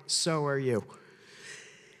hard. So are you.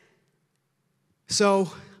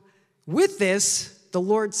 So with this, the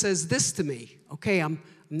Lord says this to me. Okay, I'm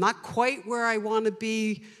not quite where I want to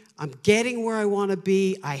be. I'm getting where I want to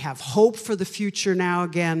be. I have hope for the future now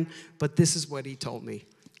again. But this is what he told me.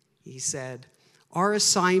 He said, our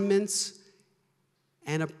assignments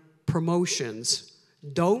and promotions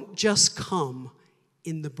don't just come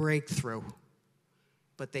in the breakthrough,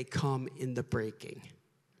 but they come in the breaking.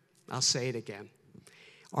 I'll say it again.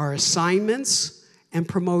 Our assignments and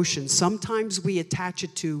promotion, sometimes we attach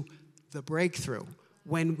it to the breakthrough.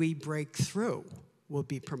 When we break through, we'll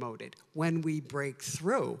be promoted. When we break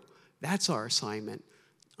through, that's our assignment.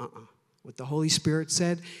 What the Holy Spirit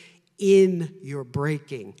said, in your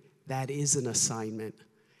breaking, that is an assignment.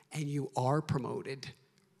 And you are promoted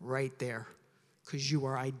right there because you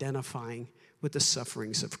are identifying with the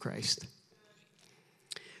sufferings of Christ.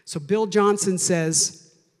 So Bill Johnson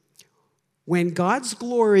says, when God's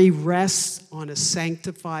glory rests on a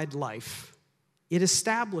sanctified life, it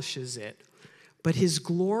establishes it. But his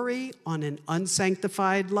glory on an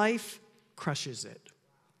unsanctified life crushes it.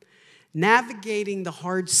 Navigating the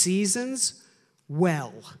hard seasons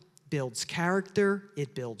well builds character,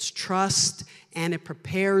 it builds trust, and it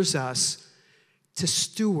prepares us to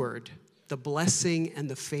steward the blessing and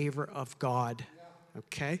the favor of God.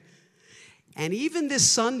 Okay? And even this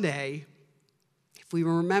Sunday, if we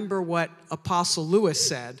remember what Apostle Lewis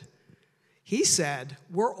said, he said,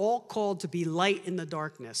 we're all called to be light in the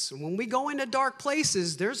darkness. And when we go into dark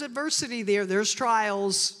places, there's adversity there, there's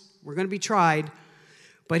trials, we're going to be tried.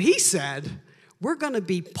 But he said, we're going to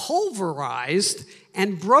be pulverized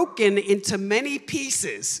and broken into many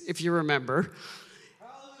pieces, if you remember,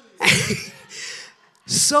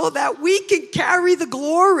 so that we can carry the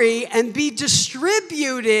glory and be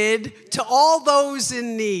distributed to all those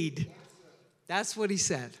in need. That's what he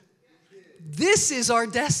said. This is our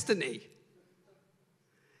destiny.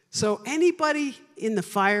 So anybody in the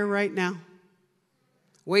fire right now,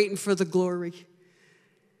 waiting for the glory,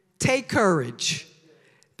 take courage.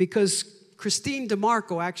 Because Christine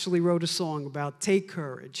DeMarco actually wrote a song about take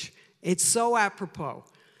courage. It's so apropos.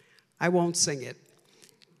 I won't sing it.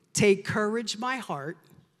 Take courage, my heart.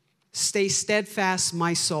 Stay steadfast,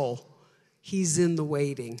 my soul. He's in the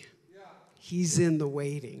waiting. He's in the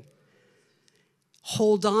waiting.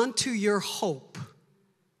 Hold on to your hope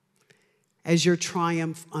as your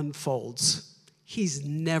triumph unfolds. He's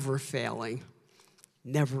never failing.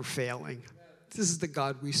 never failing. This is the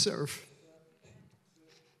God we serve.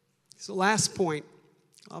 So last point,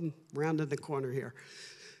 I'm rounding the corner here.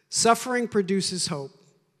 Suffering produces hope.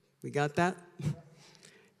 We got that?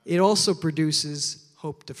 It also produces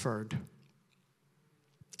hope deferred.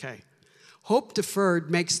 Okay. Hope deferred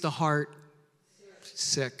makes the heart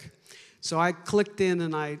sick. So I clicked in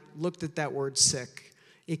and I looked at that word sick.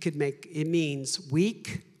 It means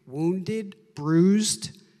weak, wounded,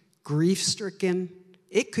 bruised, grief-stricken.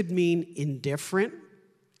 It could mean indifferent,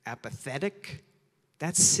 apathetic.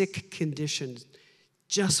 That's sick condition,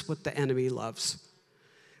 just what the enemy loves.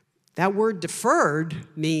 That word deferred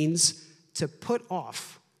means to put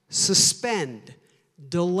off, suspend,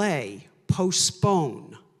 delay,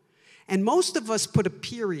 postpone. And most of us put a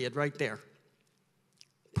period right there.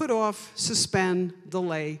 Put off, suspend,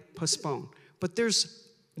 delay, postpone. But there's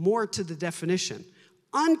more to the definition.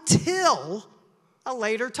 Until a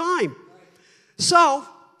later time. So,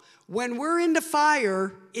 when we're in the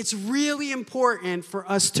fire, it's really important for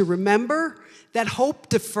us to remember that hope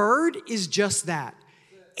deferred is just that.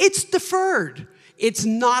 It's deferred. It's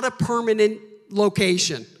not a permanent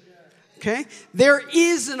location. Okay? There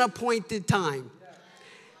is an appointed time.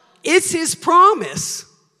 It's his promise.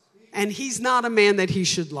 And he's not a man that he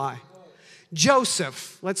should lie.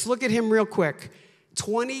 Joseph, let's look at him real quick.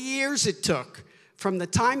 20 years it took from the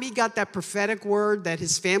time he got that prophetic word that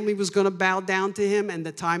his family was going to bow down to him and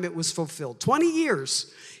the time it was fulfilled. 20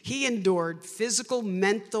 years. He endured physical,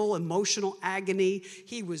 mental, emotional agony.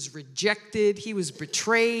 He was rejected. He was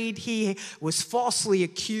betrayed. He was falsely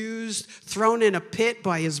accused, thrown in a pit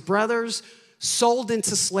by his brothers, sold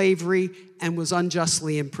into slavery, and was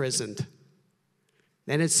unjustly imprisoned.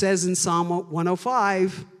 Then it says in Psalm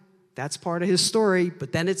 105, that's part of his story,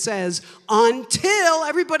 but then it says, until,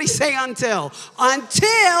 everybody say until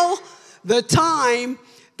the time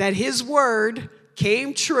that his word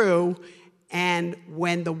came true, and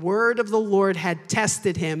when the word of the Lord had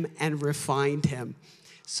tested him and refined him.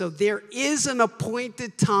 So there is an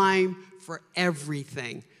appointed time for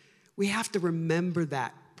everything. We have to remember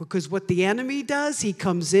that, because what the enemy does, he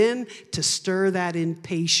comes in to stir that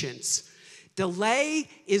impatience. Delay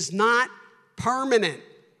is not permanent.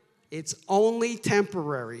 It's only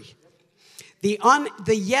temporary. The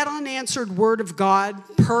yet unanswered word of God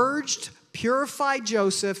purged, purified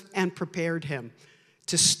Joseph, and prepared him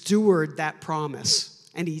to steward that promise.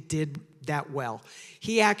 And he did that well.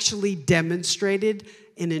 He actually demonstrated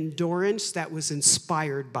an endurance that was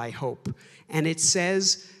inspired by hope. And it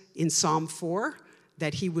says in Psalm 4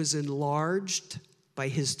 that he was enlarged by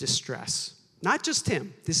his distress. Not just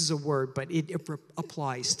him. This is a word, but it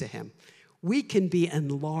applies to him. We can be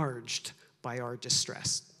enlarged by our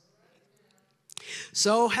distress.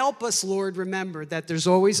 So help us, Lord, remember that there's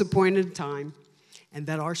always a point in time and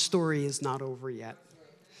that our story is not over yet.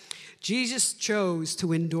 Jesus chose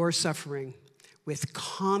to endure suffering with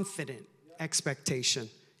confident expectation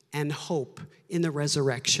and hope in the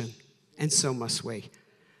resurrection, and so must we.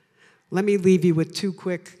 Let me leave you with 2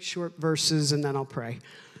 quick, short verses, and then I'll pray.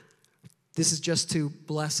 This is just to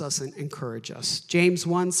bless us and encourage us. James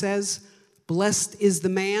 1 says, blessed is the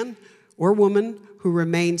man or woman who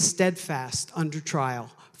remains steadfast under trial.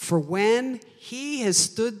 For when he has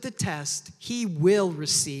stood the test, he will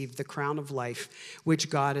receive the crown of life, which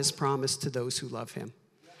God has promised to those who love him.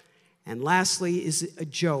 And lastly is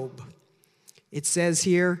Job. It says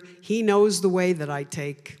here, he knows the way that I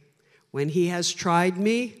take. When he has tried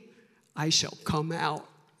me, I shall come out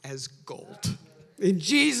as gold. In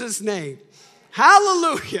Jesus' name.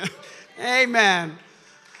 Hallelujah. Amen.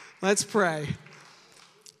 Let's pray.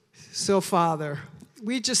 So, Father,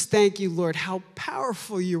 we just thank you, Lord, how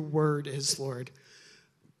powerful your word is, Lord.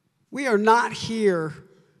 We are not here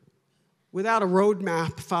without a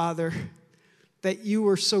roadmap, Father, that you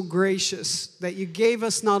were so gracious, that you gave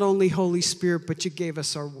us not only Holy Spirit, but you gave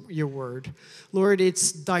us your word. Lord,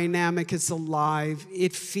 it's dynamic, it's alive,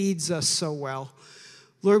 it feeds us so well.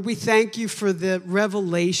 Lord, we thank you for the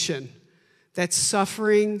revelation that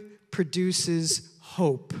suffering produces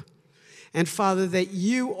hope. And Father, that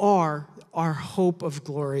you are our hope of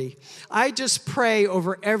glory. I just pray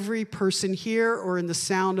over every person here or in the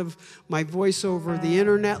sound of my voice over the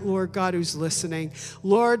internet, Lord God, who's listening.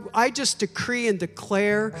 Lord, I just decree and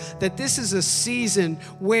declare that this is a season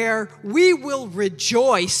where we will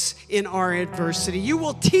rejoice in our adversity. You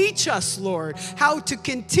will teach us, Lord, how to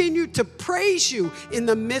continue to praise you in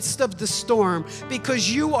the midst of the storm, because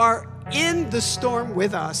you are in the storm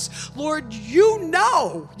with us. Lord, you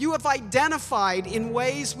know, you have identified in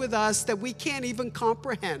ways with us that we can't even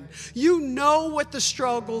comprehend. You know what the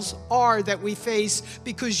struggles are that we face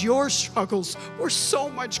because your struggles were so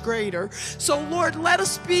much greater. So, Lord, let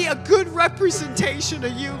us be a good representation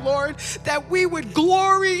of you, Lord, that we would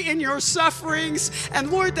glory in your sufferings,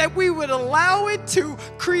 and Lord, that we would allow it to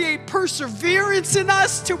create perseverance in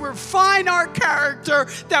us, to refine our character,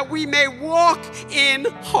 that we may walk in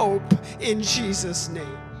hope. In Jesus'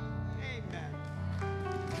 name. Amen.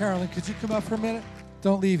 Carolyn, could you come up for a minute?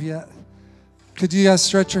 Don't leave yet. Could you guys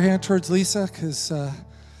stretch your hand towards Lisa? Because I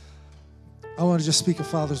want to just speak a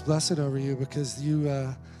Father's blessing over you, because you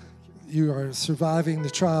are surviving the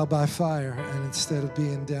trial by fire, and instead of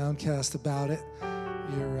being downcast about it,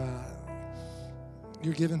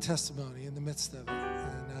 you're giving testimony in the midst of it.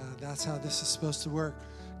 And that's how this is supposed to work.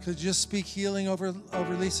 Could you just speak healing over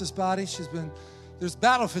Lisa's body? There's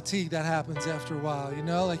battle fatigue that happens after a while, you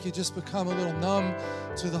know, like you just become a little numb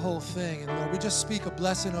to the whole thing. And Lord, we just speak a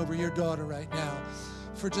blessing over your daughter right now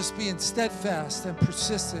for just being steadfast and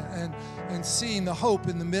persistent and seeing the hope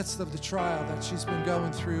in the midst of the trial that she's been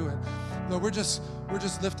going through. And Lord, we're just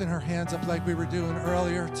lifting her hands up like we were doing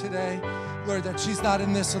earlier today. Lord, that she's not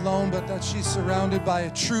in this alone, but that she's surrounded by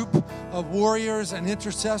a troop of warriors and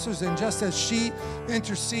intercessors. And just as she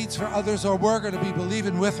intercedes for others, or we're going to be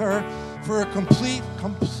believing with her for a complete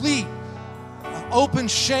open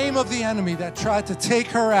shame of the enemy that tried to take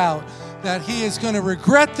her out, that he is going to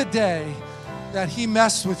regret the day that he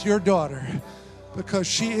messed with your daughter, because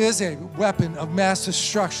she is a weapon of mass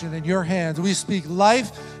destruction in your hands. We speak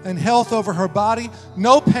life and health over her body,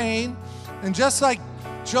 no pain. And just like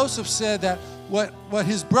Joseph said that what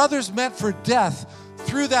his brothers meant for death,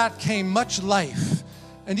 through that came much life.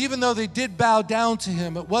 And even though they did bow down to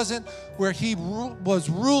him, it wasn't where he was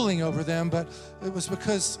ruling over them, but it was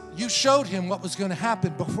because you showed him what was going to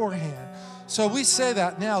happen beforehand. So we say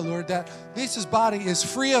that now, Lord, that Lisa's body is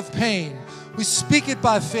free of pain. We speak it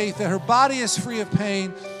by faith, that her body is free of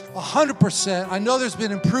pain 100%. I know there's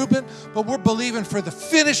been improvement, but we're believing for the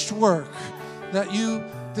finished work that you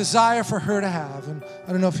desire for her to have. And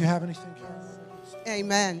I don't know if you have anything, Carol.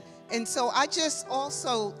 Amen. And so I just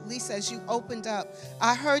also, Lisa, as you opened up,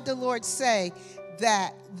 I heard the Lord say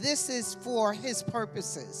that this is for his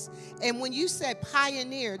purposes. And when you said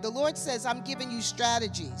pioneer, the Lord says, I'm giving you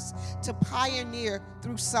strategies to pioneer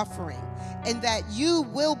through suffering, and that you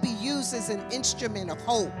will be used as an instrument of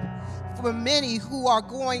hope for many who are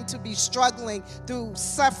going to be struggling through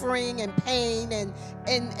suffering and pain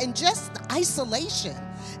and just isolation.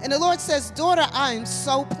 And the Lord says, daughter, I am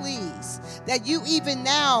so pleased that you even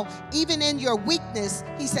now, even in your weakness,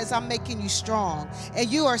 he says, I'm making you strong. And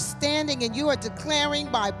you are standing and you are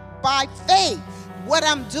declaring by faith what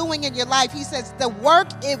I'm doing in your life. He says, the work,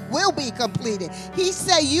 it will be completed. He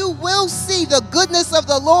said, you will see the goodness of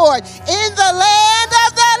the Lord in the land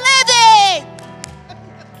of the living.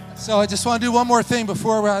 So I just want to do one more thing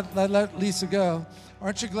before I let Lisa go.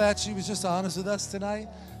 Aren't you glad she was just honest with us tonight?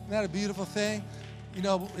 Isn't that a beautiful thing? You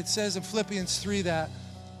know, it says in Philippians 3 that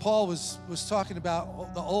Paul was talking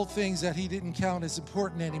about the old things that he didn't count as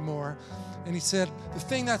important anymore. And he said, the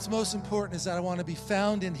thing that's most important is that I want to be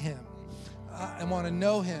found in him. I want to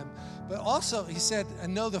know him. But also, he said,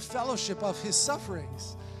 and know the fellowship of his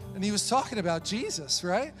sufferings. And he was talking about Jesus,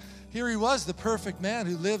 right? Here he was, the perfect man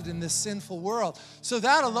who lived in this sinful world. So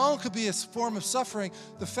that alone could be a form of suffering.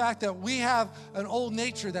 The fact that we have an old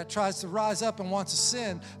nature that tries to rise up and wants to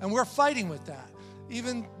sin, and we're fighting with that.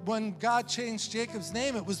 Even when God changed Jacob's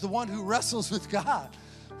name, it was the one who wrestles with God,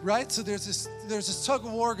 right? So there's this tug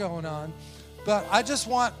of war going on. But I just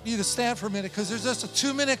want you to stand for a minute, because there's just a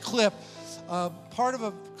 2-minute clip, part of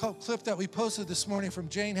a clip that we posted this morning from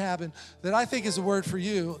Jane Habben that I think is a word for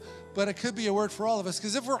you, but it could be a word for all of us.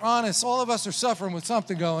 Because if we're honest, all of us are suffering with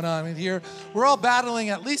something going on in here. We're all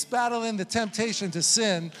at least battling the temptation to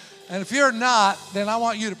sin. And if you're not, then I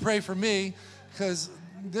want you to pray for me, because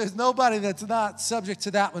there's nobody that's not subject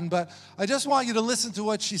to that one. But I just want you to listen to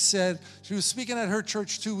what she said. She was speaking at her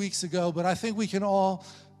church 2 weeks ago, but I think we can all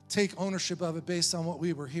take ownership of it based on what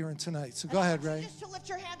we were hearing tonight. So go ahead, Ray. Just to lift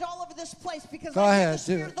your hand all over this place, because go I ahead, hear the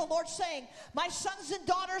Spirit of the Lord saying, my sons and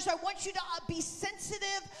daughters, I want you to be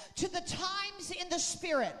sensitive to the times in the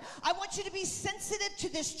Spirit. I want you to be sensitive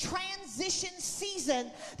to this transition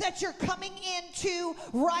season that you're coming into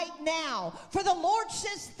right now. For the Lord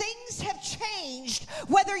says things have changed,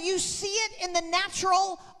 whether you see it in the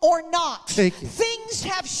natural or not. Take it. Things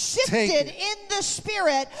have Take shifted it. in the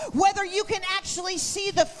spirit, whether you can actually see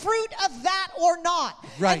the fruit of that or not.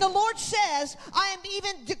 Right. And the Lord says, I am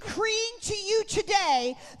even decreeing to you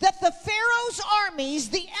today that the Pharaoh's armies,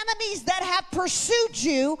 the enemies that have pursued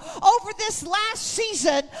you over this last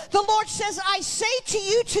season, the Lord says, I say to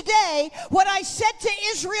you today, what I said to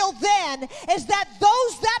Israel then is that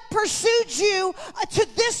those that pursued you to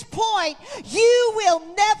this point, you will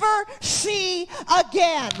never see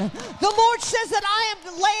again. The Lord says that I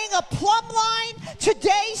am laying a plumb line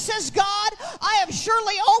today, says God. I have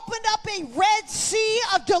surely opened up a Red Sea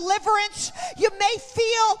of deliverance. You may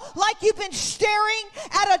feel like you've been staring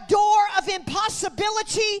at a door of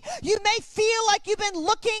impossibility. You may feel like you've been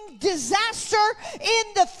looking disaster in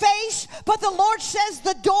the face, but the Lord says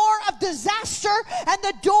the door of disaster and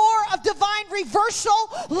the door of divine reversal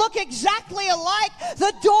look exactly alike.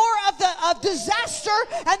 The door of disaster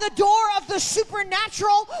and the door of the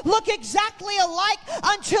supernatural look exactly alike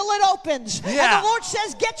until it opens. Yeah. And the Lord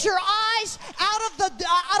says, get your eyes out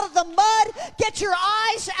of the mud, get your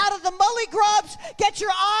eyes out of the mully grubs, get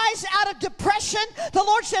your eyes out of depression. The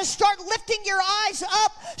Lord says, start lifting your eyes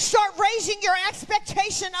up, start raising your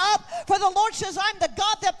expectation up. For the Lord says, I'm the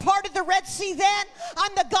God that parted the Red Sea then.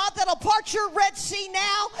 I'm the God that'll part your Red Sea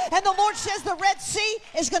now. And the Lord says the Red Sea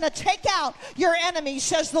is going to take out your enemies,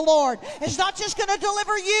 says the Lord. It's not just going to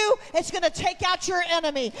deliver you, it's going to take out your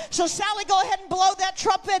enemy. So Sally, go ahead and blow that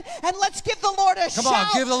trumpet and let's give the Lord a shout. Come on,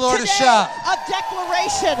 give the Lord a today shout. Of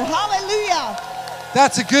declaration. Hallelujah.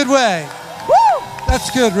 That's a good way. Woo!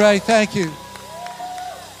 That's good, Ray. Thank you.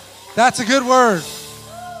 That's a good word.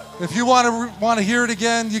 If you want to hear it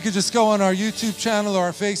again, you could just go on our YouTube channel or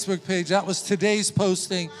our Facebook page. That was today's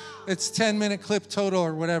posting. It's 10-minute clip total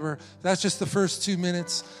or whatever. That's just the first 2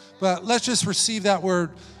 minutes. But let's just receive that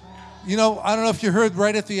word. You know, I don't know if you heard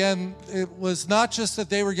right at the end, it was not just that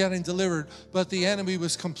they were getting delivered, but the enemy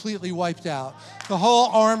was completely wiped out. The whole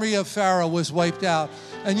army of Pharaoh was wiped out.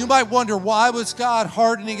 And you might wonder, why was God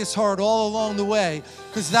hardening his heart all along the way?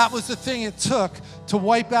 Because that was the thing it took to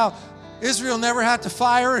wipe out. Israel never had to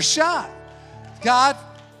fire a shot. God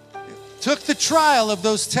took the trial of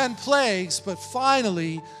those 10 plagues, but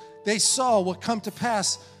finally they saw what come to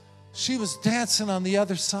pass. She was dancing on the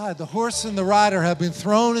other side. The horse and the rider have been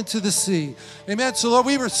thrown into the sea. Amen. So Lord,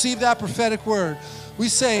 we receive that prophetic word. We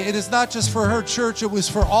say it is not just for her church, it was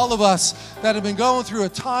for all of us that have been going through a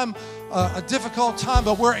time, a difficult time,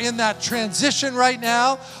 but we're in that transition right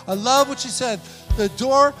now. I love what she said. The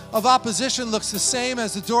door of opposition looks the same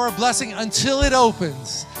as the door of blessing until it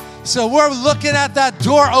opens. So we're looking at that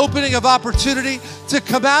door opening of opportunity to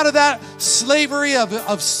come out of that slavery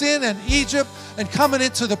of sin and Egypt and coming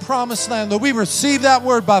into the promised land. Lord, we receive that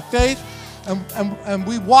word by faith, and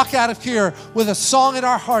we walk out of here with a song in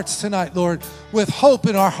our hearts tonight, Lord, with hope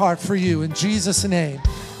in our heart for you. In Jesus' name,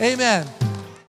 amen.